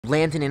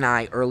Landon and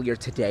I earlier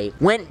today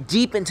went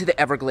deep into the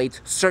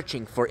Everglades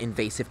searching for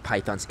invasive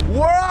pythons.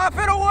 We're off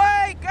and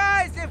away,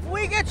 guys! If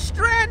we get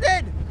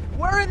stranded,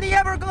 we're in the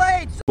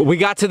Everglades! We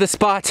got to the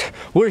spot.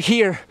 We're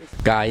here.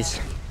 Guys,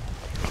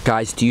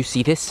 do you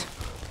see this?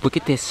 Look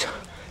at this.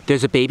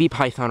 There's a baby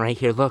python right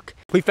here, look.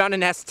 We found a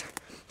nest.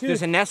 Dude.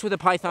 There's a nest with a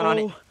python on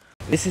it.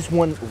 This is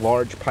one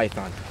large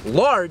python.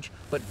 Large,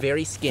 but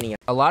very skinny.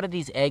 A lot of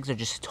these eggs are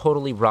just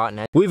totally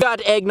rotten. We've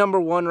got egg number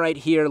 1 right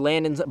here.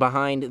 Landon's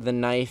behind the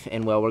knife,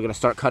 and well, we're gonna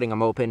start cutting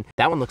them open.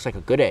 That one looks like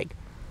a good egg.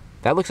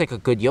 That looks like a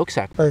good yolk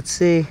sac. Let's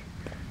see.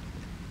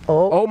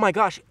 Oh my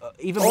gosh,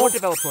 even more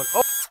developed one.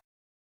 Oh.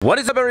 What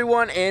is up,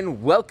 everyone,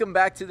 and welcome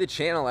back to the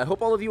channel. I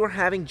hope all of you are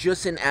having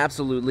just an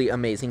absolutely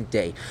amazing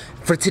day.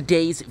 For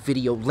today's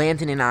video,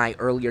 Landon and I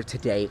earlier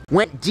today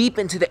went deep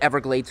into the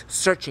Everglades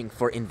searching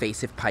for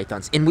invasive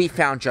pythons, and we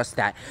found just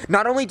that.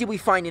 Not only did we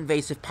find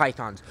invasive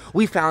pythons,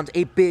 we found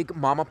a big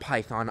mama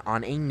python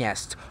on a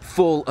nest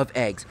full of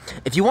eggs.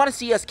 If you want to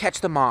see us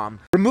catch the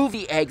mom, remove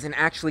the eggs, and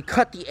actually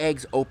cut the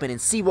eggs open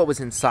and see what was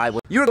inside,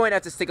 you're going to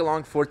have to stick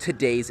along for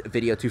today's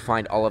video to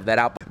find all of that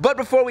out. But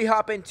before we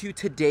hop into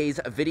today's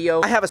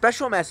video, I have a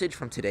special message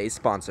from today's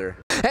sponsor.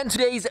 And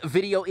today's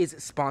video is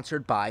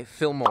sponsored by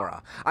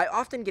Filmora. I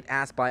often get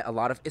asked by a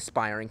lot of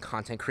aspiring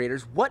content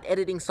creators, what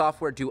editing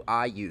software do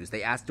I use?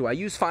 They ask, do I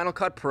use Final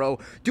Cut Pro?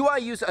 Do I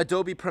use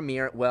Adobe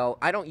Premiere? Well,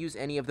 I don't use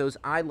any of those.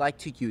 I like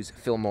to use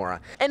Filmora.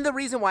 And the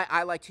reason why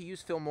I like to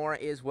use Filmora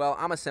is, well,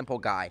 I'm a simple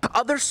guy.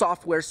 Other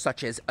softwares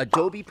such as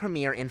Adobe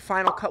Premiere and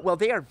Final Cut, well,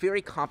 they are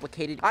very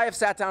complicated. I have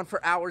sat down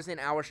for hours and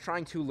hours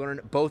trying to learn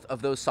both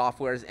of those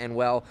softwares, and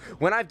well,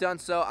 when I've done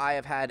so, I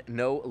have had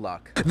no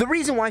luck. The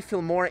reason why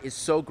Filmora is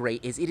so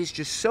great is it is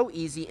just so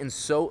easy and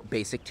so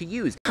basic to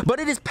use. But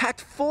it is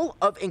packed full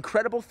of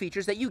incredible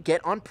features that you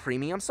get on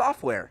premium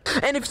software.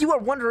 And if you are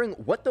wondering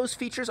what those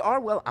features are,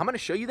 well, I'm going to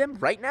show you them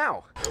right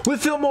now.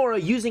 With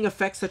Filmora, using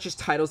effects such as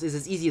titles is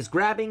as easy as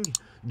grabbing,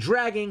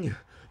 dragging,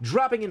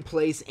 dropping in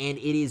place, and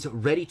it is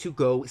ready to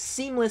go,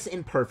 seamless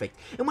and perfect.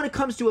 And when it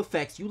comes to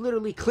effects, you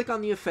literally click on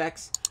the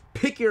effects,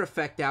 pick your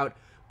effect out,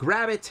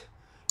 grab it,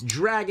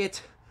 drag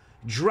it,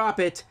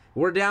 drop it,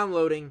 we're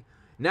downloading.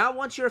 Now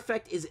once your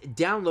effect is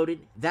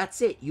downloaded,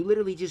 that's it. You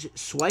literally just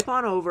swipe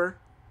on over,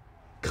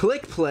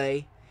 click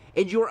play,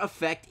 and your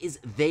effect is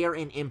there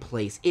and in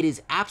place. It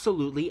is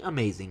absolutely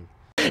amazing.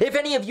 If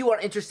any of you are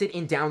interested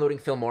in downloading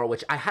Filmora,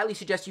 which I highly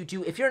suggest you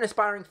do, if you're an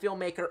aspiring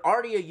filmmaker,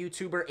 already a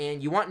YouTuber,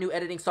 and you want new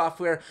editing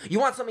software, you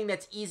want something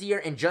that's easier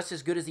and just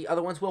as good as the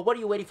other ones, well, what are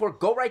you waiting for?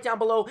 Go right down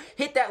below,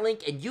 hit that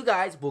link, and you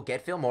guys will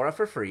get Filmora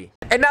for free.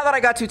 And now that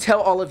I got to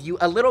tell all of you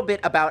a little bit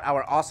about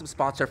our awesome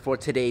sponsor for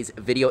today's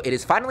video, it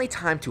is finally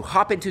time to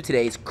hop into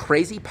today's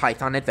crazy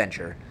python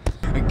adventure.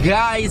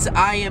 Guys,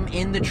 I am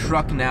in the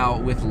truck now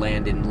with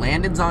Landon.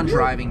 Landon's on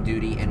driving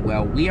duty, and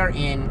well, we are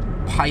in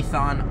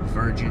Python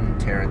virgin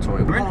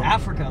territory. We're in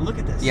Africa. Look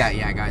at this.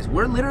 Yeah, guys.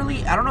 We're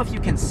literally, I don't know if you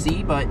can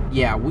see, but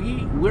yeah,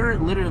 we're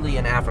literally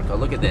in Africa.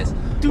 Look at this.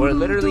 We're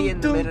literally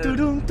in the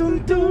middle.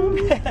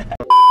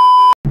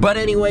 But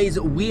anyways,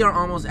 we are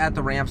almost at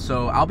the ramp,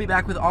 so I'll be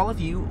back with all of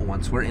you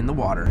once we're in the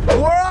water.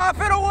 We're off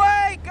and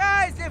away,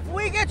 guys. If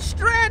we get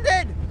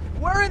stranded,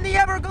 we're in the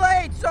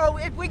Everglades. So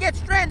if we get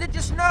stranded,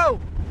 just know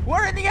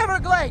we're in the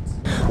Everglades.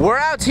 We're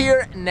out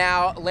here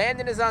now.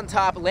 Landon is on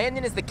top.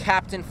 Landon is the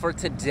captain for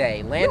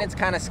today. Landon's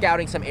kind of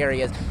scouting some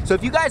areas. So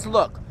if you guys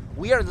look,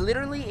 we are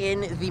literally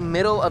in the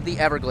middle of the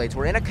Everglades.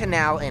 We're in a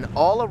canal, and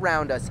all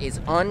around us is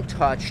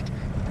untouched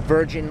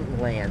virgin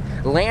land.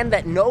 Land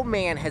that no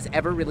man has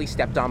ever really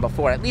stepped on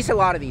before, at least a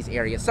lot of these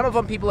areas. Some of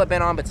them people have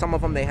been on, but some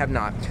of them they have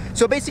not.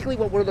 So basically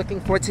what we're looking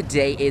for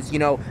today is, you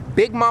know,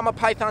 big mama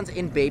pythons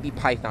and baby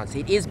pythons.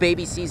 It is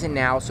baby season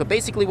now, so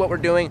basically what we're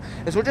doing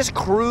is we're just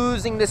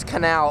cruising this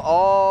canal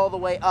all the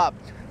way up.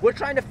 We're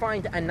trying to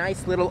find a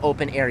nice little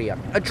open area,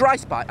 a dry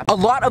spot. A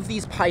lot of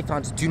these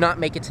pythons do not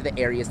make it to the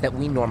areas that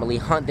we normally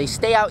hunt. They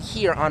stay out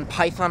here on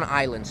Python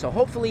Island. So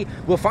hopefully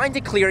we'll find a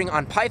clearing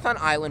on Python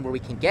Island where we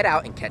can get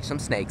out and catch some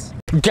snakes.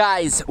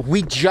 Guys,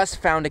 we just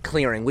found a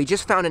clearing. We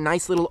just found a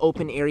nice little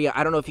open area.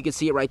 I don't know if you can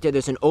see it right there.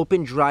 There's an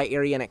open dry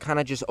area, and it kind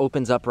of just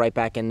opens up right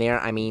back in there.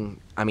 I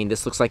mean,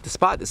 this looks like the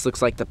spot. This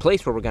looks like the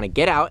place where we're gonna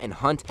get out and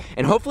hunt.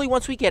 And hopefully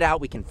once we get out,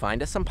 we can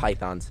find us some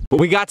pythons.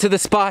 We got to the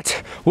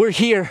spot. We're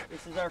here.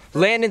 This is our first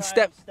Landon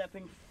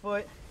stepping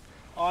foot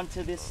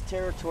onto this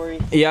territory.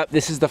 Yep,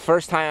 this is the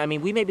first time. I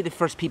mean, we may be the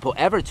first people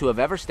ever to have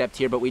ever stepped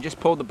here, but we just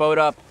pulled the boat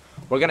up.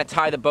 We're gonna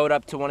tie the boat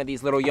up to one of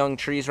these little young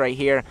trees right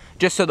here,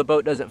 just so the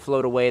boat doesn't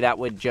float away. That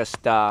would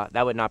just,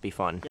 that would not be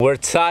fun. We're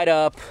tied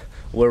up.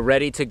 We're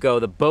ready to go.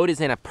 The boat is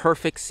in a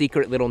perfect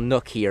secret little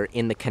nook here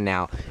in the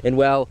canal. And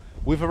well,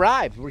 we've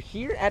arrived. We're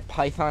here at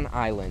Python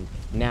Island.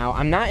 Now,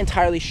 I'm not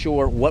entirely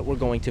sure what we're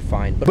going to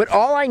find, but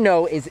all I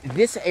know is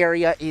this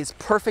area is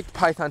perfect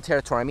python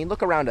territory. I mean,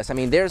 look around us. I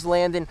mean, there's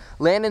Landon.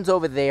 Landon's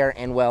over there,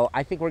 and well,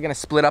 I think we're gonna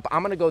split up.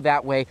 I'm gonna go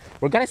that way.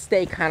 We're gonna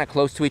stay kind of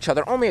close to each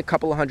other, only a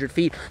couple of 100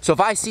 feet. So if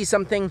I see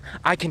something,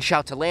 I can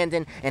shout to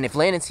Landon, and if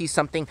Landon sees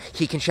something,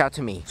 he can shout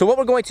to me. So what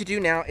we're going to do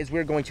now is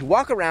we're going to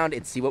walk around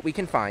and see what we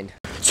can find.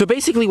 So So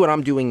basically what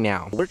I'm doing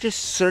now, we're just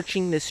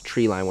searching this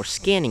tree line. We're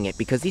scanning it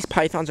because these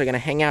pythons are gonna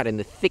hang out in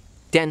the thick,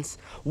 dense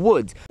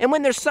woods. And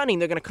when they're sunning,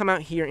 they're gonna come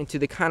out here into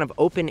the kind of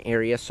open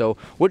area. So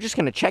we're just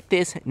gonna check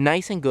this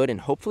nice and good and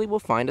hopefully we'll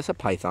find us a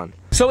python.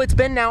 So it's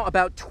been now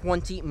about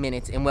 20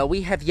 minutes and well,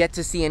 we have yet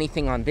to see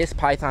anything on this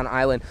python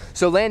island.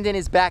 So Landon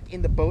is back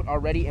in the boat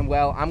already and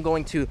well, I'm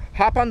going to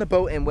hop on the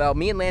boat and well,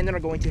 me and Landon are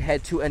going to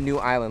head to a new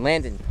island.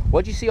 Landon,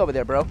 what'd you see over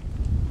there, bro?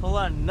 Whole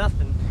lot of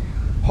nothing.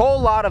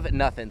 Whole lot of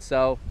nothing.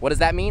 So what does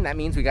that mean? That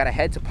means we gotta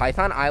head to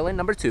Python Island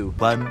number 2.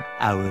 1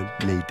 hour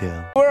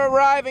later. We're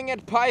arriving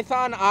at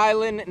Python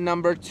Island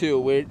number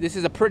 2. This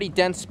is a pretty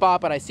dense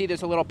spot, but I see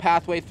there's a little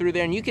pathway through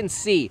there and you can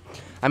see,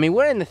 I mean,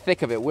 we're in the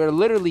thick of it. We're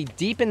literally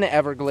deep in the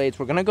Everglades.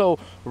 We're gonna go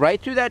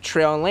right through that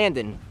trail and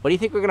Landon, what do you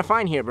think we're gonna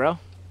find here, bro?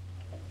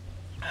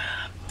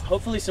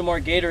 Hopefully some more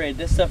Gatorade.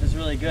 This stuff is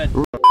really good.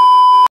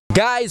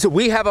 Guys,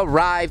 we have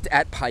arrived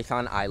at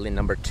Python Island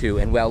number 2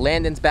 and well,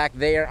 Landon's back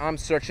there, I'm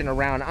searching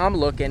around, I'm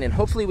looking and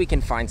hopefully we can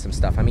find some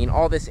stuff. I mean,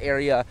 all this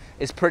area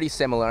is pretty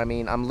similar. I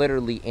mean, I'm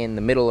literally in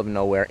the middle of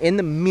nowhere, in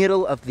the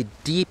middle of the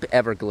deep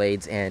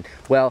Everglades and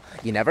well,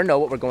 you never know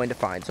what we're going to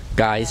find. So,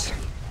 guys,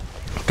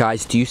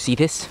 do you see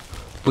this?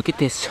 Look at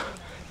this.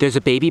 There's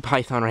a baby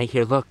python right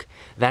here, look.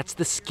 That's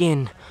the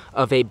skin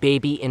of a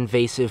baby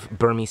invasive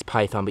Burmese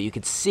python, but you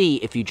can see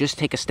if you just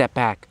take a step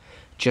back,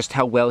 just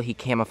how well he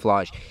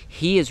camouflaged.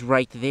 He is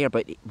right there,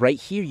 but right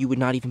here you would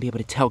not even be able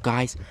to tell.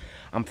 Guys,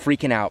 I'm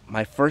freaking out.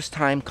 My first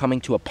time coming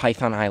to a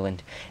python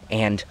island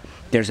and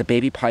there's a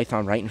baby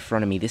python right in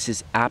front of me. This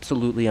is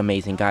absolutely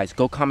amazing. Guys,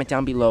 go comment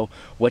down below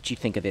what you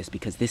think of this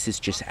because this is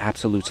just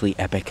absolutely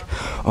epic.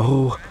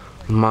 Oh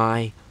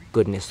my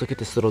goodness, look at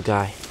this little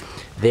guy.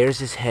 There's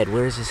his head,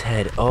 where's his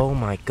head? Oh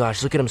my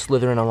gosh, look at him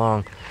slithering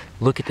along.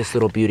 Look at this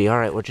little beauty. All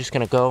right, we're just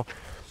gonna go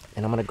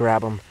and I'm gonna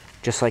grab him.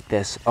 Just like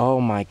this. Oh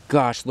my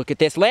gosh, look at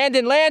this.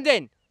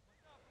 Landon!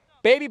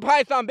 Baby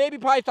python,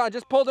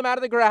 just pulled him out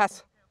of the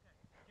grass.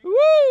 Woo!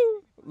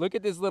 Look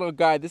at this little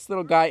guy. This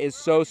little guy is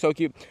so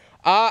cute.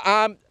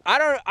 I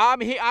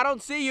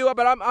don't see you,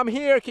 but I'm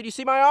here. Can you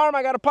see my arm?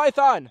 I got a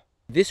python.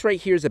 This right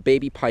here is a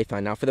baby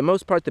python. Now, for the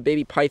most part, the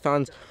baby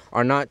pythons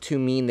are not too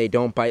mean. They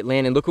don't bite.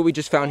 Landon, look what we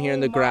just found here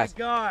in the grass.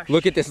 Oh my gosh.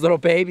 Look at this little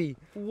baby.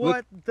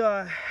 What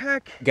the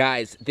heck?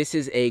 Guys, this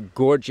is a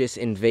gorgeous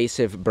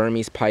invasive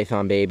Burmese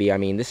python baby. I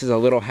mean, this is a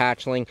little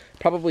hatchling.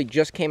 Probably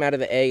just came out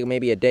of the egg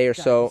maybe a day or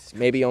so,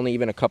 maybe only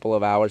even a couple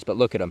of hours, but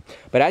look at them.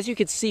 But as you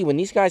can see, when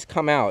these guys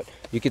come out,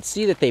 you can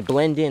see that they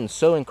blend in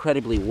so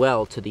incredibly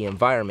well to the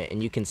environment.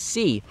 And you can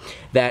see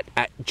that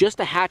at just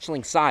a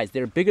hatchling size,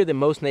 they're bigger than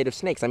most native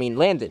snakes. I mean,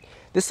 Landon,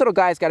 this little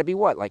guy's got to be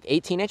what, like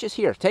 18 inches?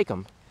 Here, take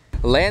him.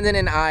 Landon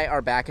and I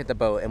are back at the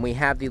boat and we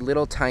have the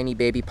little tiny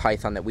baby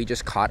python that we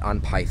just caught on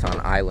Python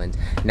Island.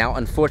 Now,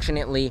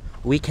 unfortunately,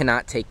 we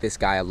cannot take this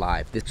guy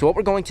alive. So what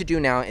we're going to do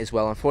now is,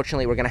 well,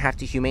 unfortunately, we're gonna have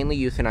to humanely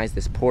euthanize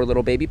this poor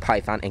little baby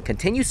python and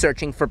continue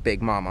searching for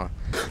Big Mama.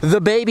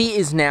 The baby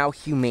is now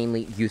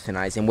humanely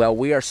euthanized and well,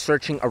 we are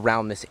searching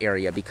around this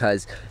area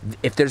because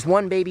if there's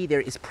one baby,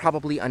 there is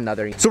probably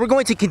another. So we're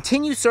going to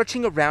continue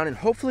searching around and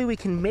hopefully we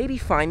can maybe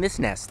find this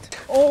nest.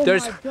 Oh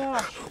my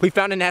gosh. We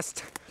found a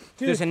nest.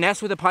 Dude, there's a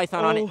nest with a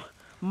python on it. Oh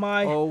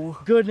my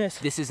goodness.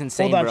 This is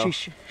insane, hold on, bro.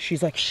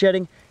 She's like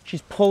shedding.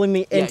 She's pulling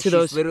me into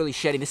those. She's literally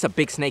shedding. This is a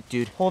big snake,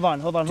 dude. Hold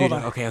on.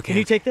 Okay. Can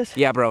you take this?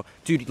 Yeah, bro.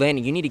 Dude,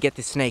 Landon, you need to get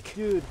this snake.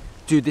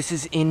 Dude, this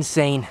is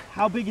insane.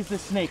 How big is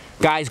this snake?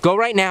 Guys, go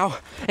right now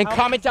and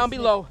comment down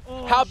below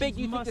how big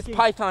you think this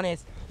python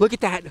is. Look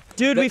at that.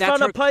 Dude, we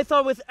found a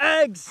python with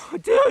eggs.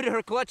 Dude,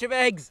 her clutch of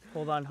eggs.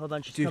 Hold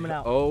on. She's coming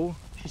out. Oh.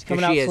 She's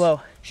coming out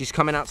slow. She's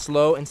coming out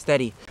slow and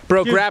steady.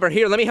 Bro, dude, grab her.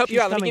 Here, let me help you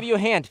out. Let me give you a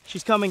hand.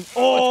 She's coming.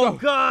 Oh,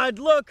 God,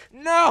 look.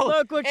 No.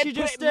 Look what she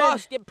just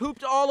did. It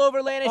pooped all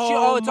over Landon.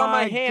 Oh, it's on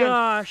my hand.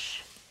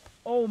 Gosh.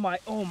 Oh, my.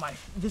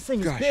 This thing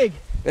is big.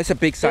 That's a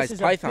big size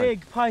python. This is a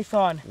big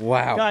python.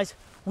 Wow. Guys,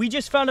 we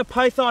just found a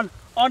python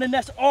on a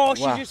nest. Oh,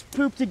 she just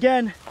pooped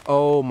again.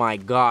 Oh my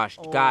gosh.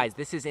 Guys,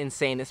 this is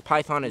insane. This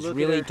python is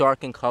really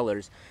dark in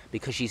colors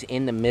because she's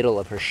in the middle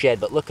of her shed,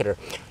 but look at her.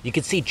 You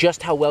can see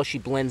just how well she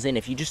blends in.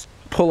 If you just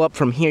pull up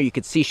from here, you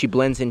can see she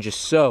blends in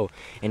just so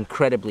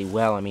incredibly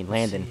well. I mean,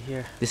 Landon,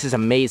 this is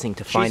amazing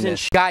to find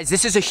this. Guys,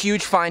 this is a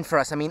huge find for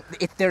us. I mean,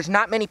 there's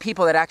not many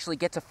people that actually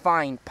get to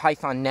find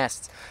python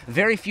nests.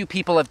 Very few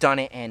people have done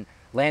it, and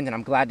Landon,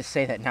 I'm glad to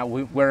say that now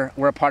we're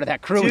a part of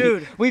that crew.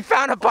 Dude, we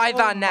found a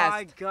python nest. Oh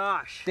my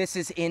gosh. This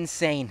is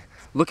insane.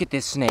 Look at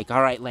this snake.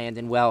 All right,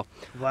 Landon. Well,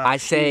 wow, I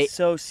say she's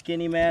so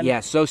skinny, man.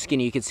 Yeah, so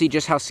skinny. You can see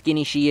just how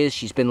skinny she is.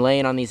 She's been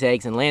laying on these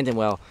eggs. And Landon,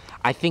 well,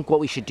 I think what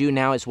we should do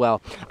now is,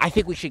 well, I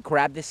think we should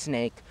grab this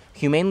snake,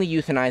 humanely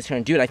euthanize her,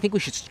 and dude, I think we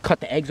should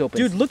cut the eggs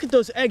open. Dude, look at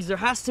those eggs. There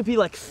has to be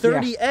like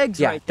 30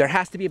 eggs right there. There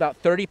has to be about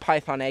 30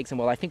 python eggs, and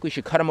well, I think we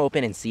should cut them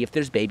open and see if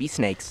there's baby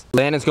snakes.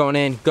 Landon's going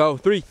in. Go.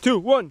 3, 2,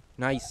 1.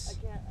 Nice.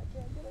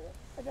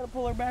 I gotta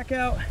pull her back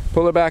out.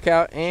 Pull her back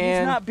out,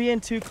 and she's not being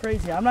too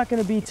crazy. I'm not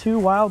gonna be too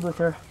wild with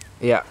her.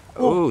 Yeah.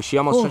 Ooh, she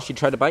almost she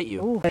tried to bite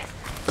you. Ooh.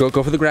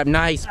 Go for the grab.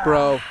 Nice,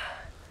 bro.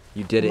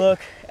 You did it. Look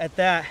at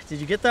that. Did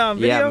you get that on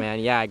video? Yeah, man.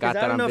 Yeah, I got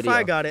that on video. I don't know if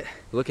I got it.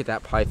 Look at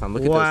that python.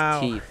 Look at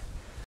those teeth.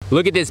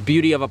 Look at this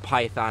beauty of a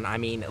python. I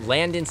mean,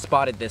 Landon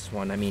spotted this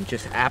one. I mean,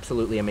 just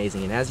absolutely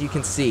amazing. And as you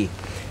can see,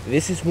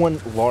 this is one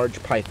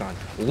large python.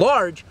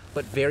 Large,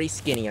 but very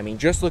skinny. I mean,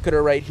 just look at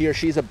her right here.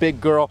 She's a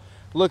big girl.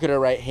 Look at her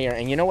right here.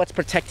 And you know what's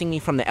protecting me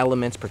from the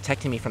elements,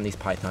 protecting me from these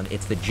python?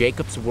 It's the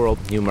Jacob's World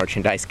new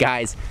merchandise.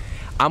 Guys,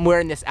 I'm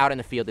wearing this out in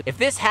the field. If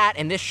this hat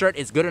and this shirt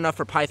is good enough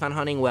for python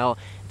hunting, well,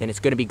 then it's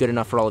gonna be good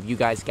enough for all of you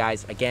guys.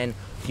 Guys, again,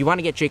 if you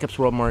wanna get Jacob's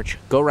World merch,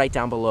 go right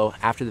down below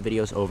after the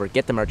video's over,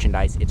 get the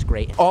merchandise, it's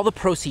great. All the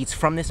proceeds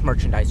from this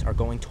merchandise are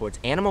going towards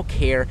animal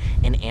care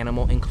and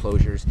animal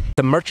enclosures.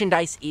 The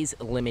merchandise is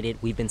limited.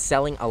 We've been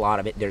selling a lot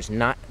of it. There's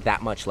not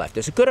that much left.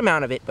 There's a good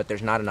amount of it, but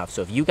there's not enough.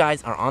 So if you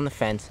guys are on the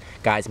fence,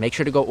 guys, make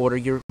sure to go order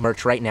your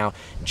merch right now,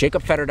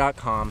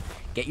 jacobfetter.com.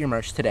 Get your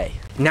merch today.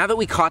 Now that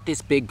we caught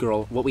this big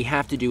girl, what we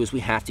have to do is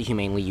we have to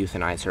humanely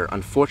euthanize her.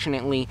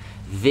 Unfortunately,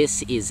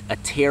 this is a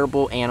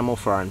terrible animal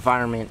for our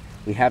environment.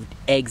 We have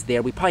eggs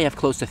there. We probably have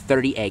close to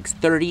 30 eggs,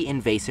 30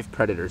 invasive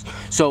predators.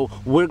 So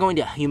we're going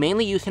to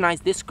humanely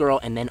euthanize this girl,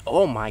 and then,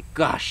 oh my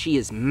gosh, she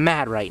is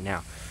mad right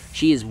now.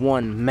 She is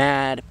one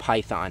mad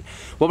python.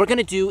 What we're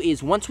gonna do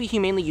is once we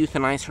humanely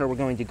euthanize her, we're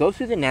going to go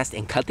through the nest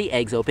and cut the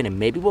eggs open, and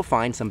maybe we'll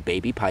find some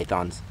baby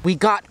pythons. We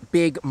got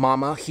Big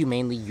Mama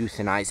humanely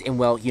euthanized, and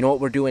well, you know what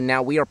we're doing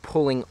now? We are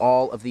pulling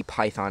all of the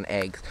python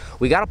eggs.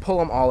 We gotta pull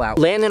them all out.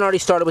 Landon already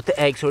started with the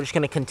eggs, so we're just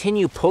gonna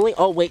continue pulling.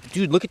 Oh wait,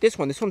 dude, look at this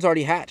one. This one's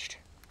already hatched.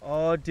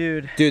 Oh,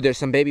 dude. Dude, there's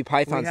some baby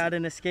pythons. We had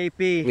an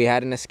escapee. We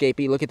had an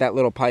escapee. Look at that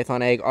little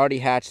python egg already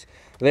hatched.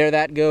 There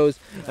that goes.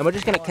 And we're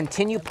just gonna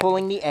continue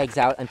pulling the eggs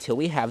out until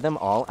we have them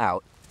all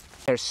out.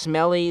 They're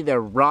smelly, they're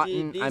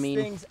rotten. These I mean,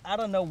 things, I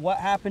don't know what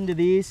happened to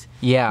these.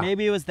 Yeah.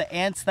 Maybe it was the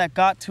ants that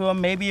got to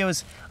them. Maybe it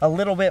was a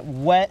little bit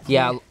wet.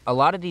 Yeah, a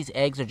lot of these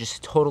eggs are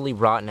just totally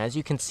rotten. As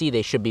you can see,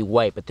 they should be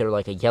white, but they're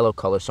like a yellow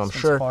color, so I'm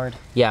sure. Hard.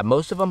 Yeah,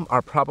 most of them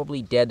are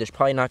probably dead. There's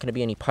probably not gonna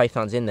be any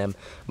pythons in them.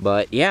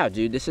 But yeah,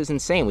 dude, this is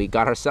insane. We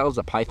got ourselves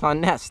a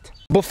python nest.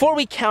 Before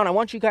we count, I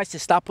want you guys to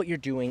stop what you're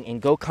doing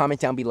and go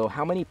comment down below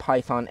how many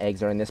python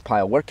eggs are in this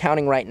pile. We're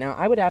counting right now.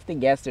 I would have to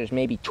guess there's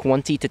maybe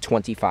 20 to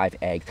 25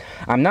 eggs.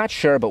 I'm not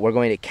sure, but we're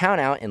going to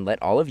count out and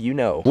let all of you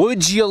know.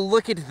 Would you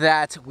look at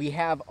that? We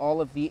have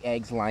all of the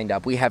eggs lined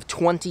up. We have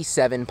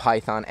 27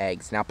 python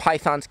eggs. Now,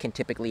 pythons can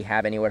typically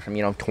have anywhere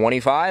from,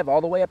 25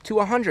 all the way up to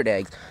 100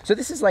 eggs. So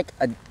this is like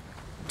a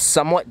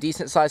somewhat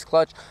decent sized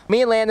clutch.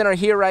 Me and Landon are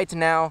here right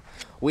now.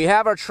 We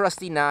have our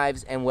trusty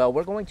knives, and well,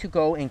 we're going to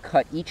go and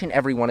cut each and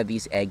every one of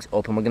these eggs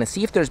open. We're going to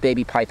see if there's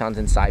baby pythons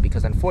inside,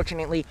 because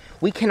unfortunately,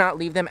 we cannot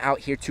leave them out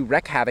here to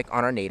wreak havoc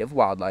on our native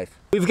wildlife.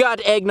 We've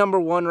got egg number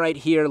 1 right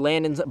here.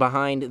 Landon's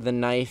behind the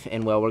knife,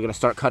 and well, we're going to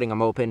start cutting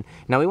them open.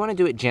 Now, we want to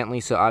do it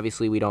gently, so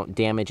obviously we don't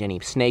damage any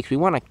snakes. We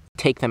want to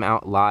take them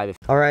out live.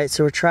 All right,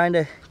 so we're trying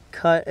to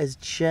cut as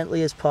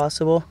gently as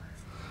possible.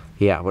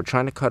 Yeah, we're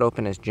trying to cut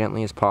open as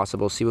gently as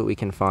possible, see what we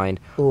can find.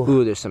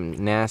 Ooh, there's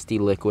some nasty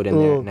liquid in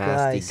there,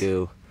 nasty guys.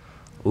 Goo.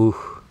 Ooh.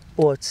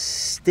 Oh, it's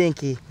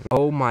stinky.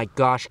 Oh my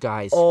gosh,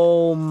 guys.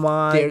 Oh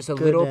my There's a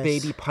little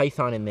baby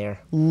python in there.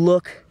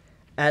 Look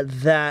at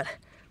that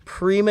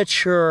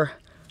premature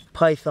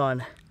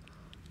python.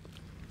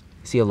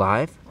 Is he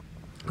alive?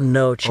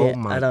 No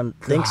chance. I don't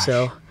think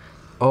so.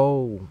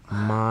 Oh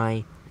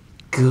my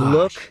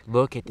gosh.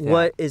 Look at that.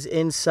 What is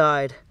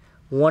inside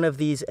one of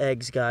these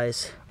eggs,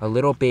 guys. A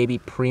little baby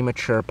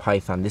premature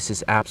python. This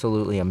is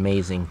absolutely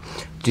amazing.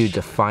 Dude,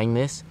 to find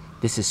this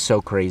is so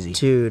crazy.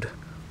 Dude,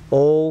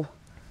 oh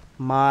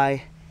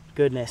my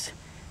goodness.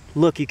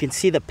 Look, you can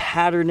see the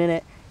pattern in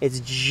it.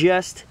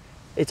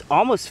 It's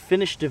almost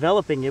finished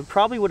developing. It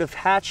probably would have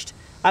hatched,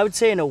 I would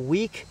say, in a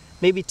week,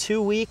 maybe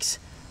 2 weeks.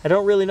 I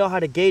don't really know how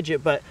to gauge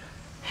it, but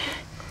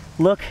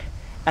look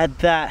at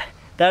that.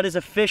 That is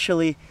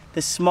officially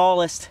the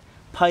smallest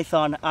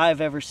python I've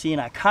ever seen.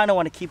 I kind of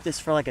want to keep this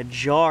for like a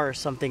jar or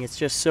something. It's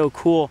just so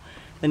cool.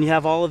 Then you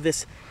have all of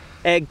this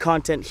egg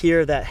content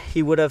here that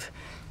he would have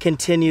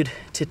continued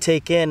to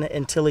take in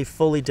until he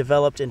fully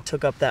developed and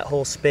took up that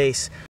whole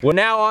space. We're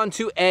now on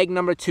to egg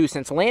number 2.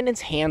 Since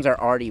Landon's hands are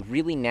already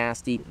really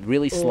nasty,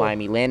 really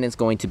slimy, Landon's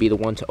going to be the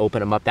one to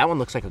open them up. That one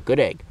looks like a good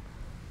egg.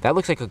 That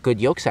looks like a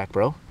good yolk sac,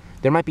 bro.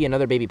 There might be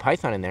another baby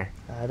python in there.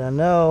 I don't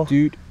know.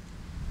 Dude.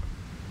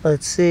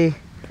 Let's see.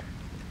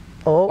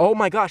 Oh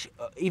my gosh,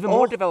 even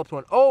more developed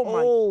one.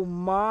 Oh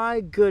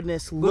my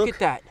goodness,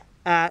 look at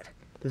that.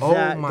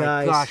 Oh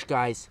my gosh,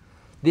 guys.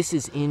 This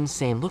is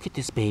insane. Look at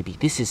this baby.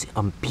 This is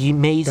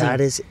amazing.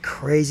 That is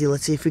crazy.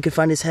 Let's see if we can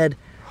find his head.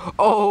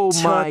 Oh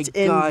my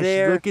gosh,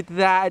 look at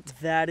that.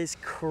 That is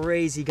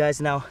crazy,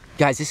 guys. Now,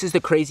 guys, this is the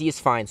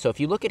craziest find. So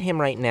if you look at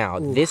him right now,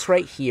 this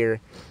right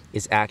here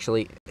is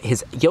actually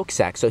his yolk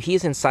sac. So he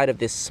is inside of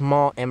this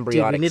small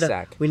embryonic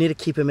sac. We need to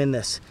keep him in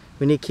this.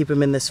 We need to keep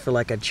him in this for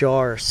like a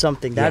jar or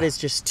something. That is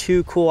just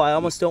too cool. I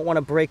almost don't want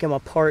to break him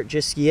apart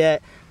just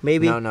yet,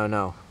 Maybe.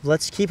 No.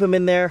 Let's keep him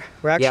in there.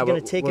 We're actually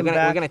going to take him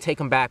back. We're going to take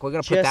him back. We're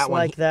going to put that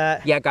one. Just like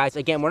that. Yeah, guys,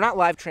 again, we're not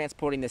live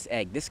transporting this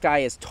egg. This guy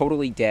is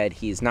totally dead.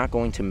 He is not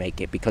going to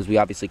make it because we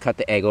obviously cut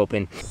the egg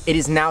open. It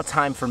is now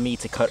time for me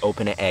to cut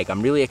open an egg.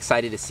 I'm really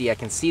excited to see. I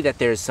can see that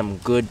there's some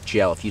good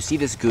gel. If you see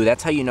this goo,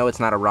 that's how you know it's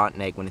not a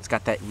rotten egg, when it's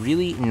got that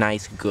really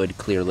nice, good,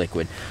 clear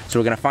liquid. So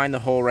we're going to find the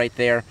hole right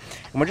there,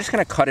 and we're just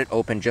going to cut it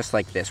open just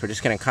like this. We're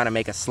just going to kind of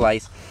make a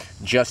slice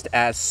just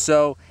as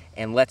so.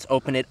 And let's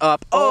open it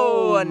up.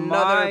 Oh,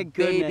 another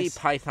baby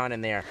python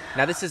in there.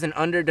 Now, this is an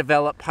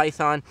underdeveloped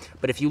python,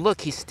 but if you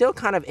look, he's still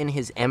kind of in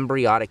his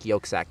embryonic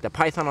yolk sac. The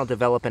python will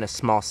develop in a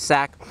small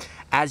sac,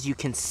 as you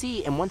can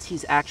see, and once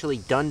he's actually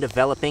done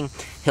developing,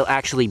 he'll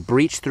actually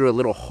breach through a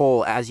little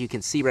hole. As you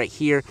can see right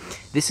here,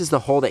 this is the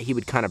hole that he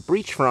would kind of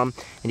breach from,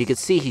 and you can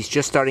see he's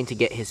just starting to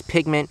get his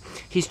pigment.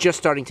 He's just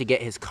starting to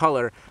get his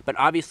color, but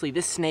obviously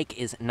this snake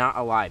is not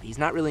alive. He's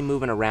not really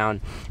moving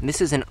around, and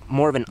this is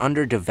more of an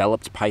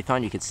underdeveloped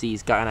python. You can see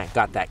he's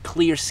got that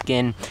clear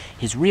skin.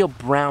 His real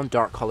brown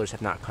dark colors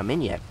have not come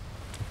in yet.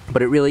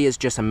 But it really is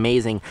just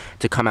amazing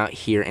to come out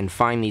here and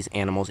find these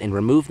animals and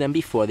remove them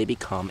before they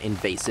become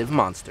invasive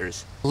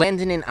monsters.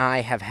 Landon and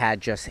I have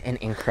had just an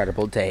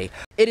incredible day.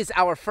 It is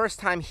our first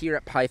time here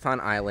at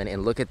Python Island,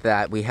 and look at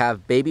that. We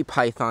have baby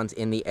pythons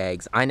in the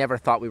eggs. I never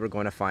thought we were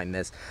going to find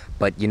this,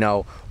 but you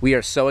know, we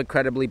are so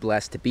incredibly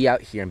blessed to be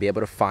out here and be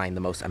able to find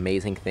the most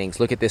amazing things.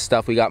 Look at this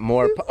stuff. We got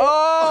more. He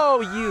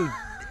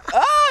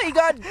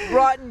got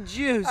rotten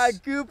juice. I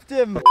gooped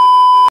him.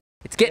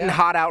 It's getting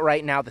hot out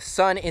right now. The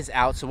sun is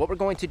out. So what we're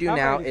going to do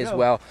now is,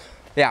 well,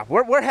 yeah,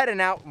 we're heading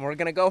out and we're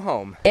gonna go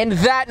home. And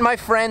that, my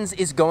friends,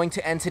 is going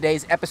to end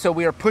today's episode.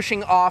 We are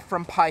pushing off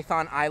from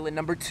Python Island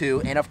number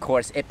 2, and of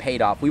course, it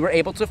paid off. We were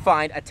able to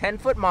find a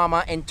 10-foot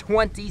mama and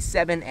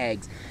 27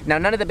 eggs. Now,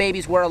 none of the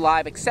babies were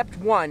alive except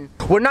one.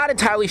 We're not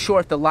entirely sure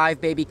if the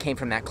live baby came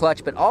from that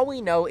clutch, but all we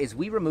know is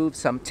we removed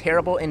some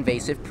terrible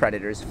invasive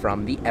predators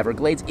from the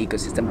Everglades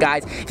ecosystem.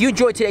 Guys, if you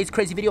enjoyed today's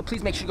crazy video,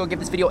 please make sure to go give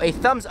this video a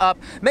thumbs up.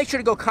 Make sure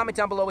to go comment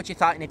down below what you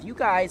thought, and if you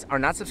guys are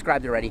not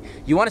subscribed already,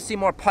 you want to see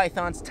more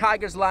pythons,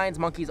 tigers, lions,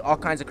 monkeys, all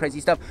kinds of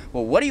crazy stuff,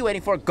 well, what are you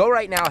waiting for? Go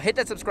right now, hit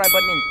that subscribe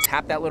button and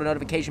tap that little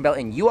notification bell,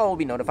 and you all will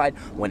be notified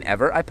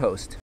whenever I post.